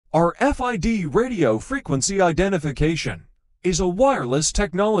RFID radio frequency identification is a wireless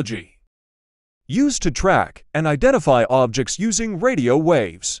technology used to track and identify objects using radio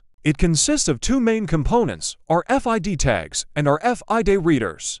waves. It consists of two main components, RFID tags and RFID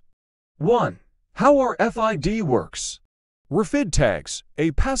readers. 1. How RFID works. RFID tags,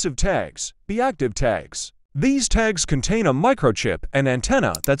 A passive tags, B active tags. These tags contain a microchip and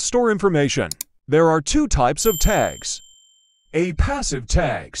antenna that store information. There are two types of tags. A passive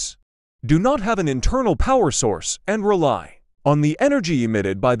tags do not have an internal power source and rely on the energy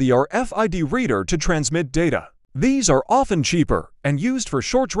emitted by the RFID reader to transmit data. These are often cheaper and used for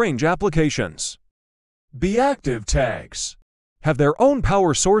short-range applications. B active tags have their own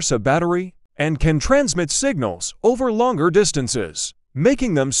power source, a battery, and can transmit signals over longer distances,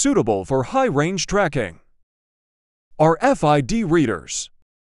 making them suitable for high-range tracking. RFID readers,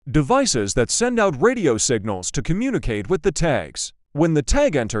 devices that send out radio signals to communicate with the tags. When the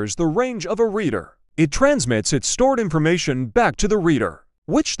tag enters the range of a reader, it transmits its stored information back to the reader,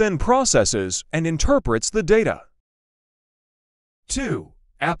 which then processes and interprets the data. 2.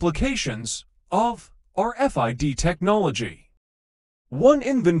 Applications of RFID technology. 1.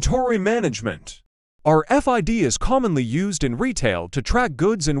 Inventory management. RFID is commonly used in retail to track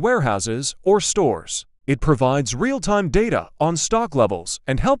goods in warehouses or stores. It provides real-time data on stock levels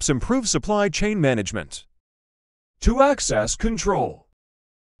and helps improve supply chain management. 2. Access control.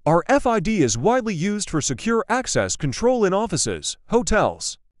 RFID is widely used for secure access control in offices,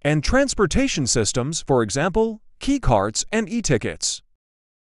 hotels, and transportation systems, for example, key cards and e-tickets.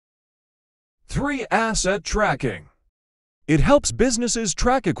 3. Asset tracking. It helps businesses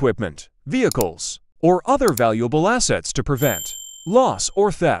track equipment, vehicles, or other valuable assets to prevent loss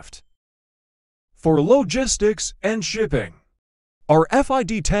or theft. For logistics and shipping,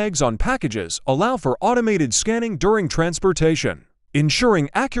 RFID tags on packages allow for automated scanning during transportation, ensuring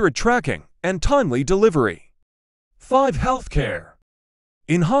accurate tracking and timely delivery. 5. Healthcare.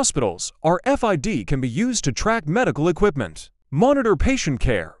 In hospitals, RFID can be used to track medical equipment, monitor patient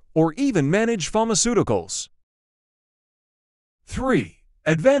care, or even manage pharmaceuticals. 3.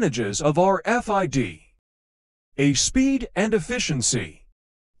 Advantages of RFID. A. Speed and efficiency.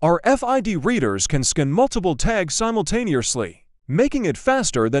 RFID readers can scan multiple tags simultaneously, making it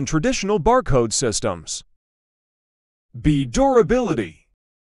faster than traditional barcode systems. B. Durability.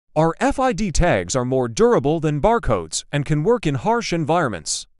 RFID tags are more durable than barcodes and can work in harsh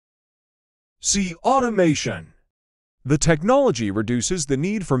environments. C. Automation. The technology reduces the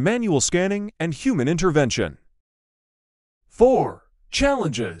need for manual scanning and human intervention. 4.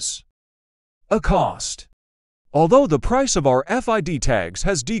 Challenges. A. Cost. Although the price of RFID tags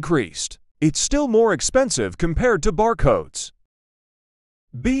has decreased, it's still more expensive compared to barcodes.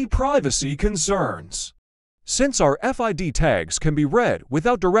 B. Privacy concerns. Since RFID tags can be read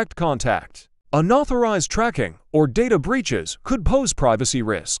without direct contact, unauthorized tracking or data breaches could pose privacy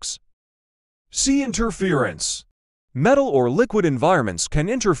risks. C. Interference. Metal or liquid environments can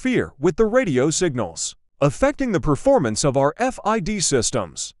interfere with the radio signals, affecting the performance of RFID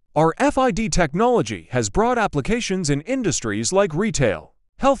systems. RFID technology has broad applications in industries like retail,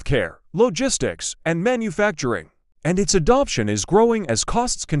 healthcare, logistics, and manufacturing, and its adoption is growing as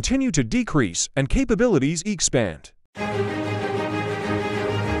costs continue to decrease and capabilities expand.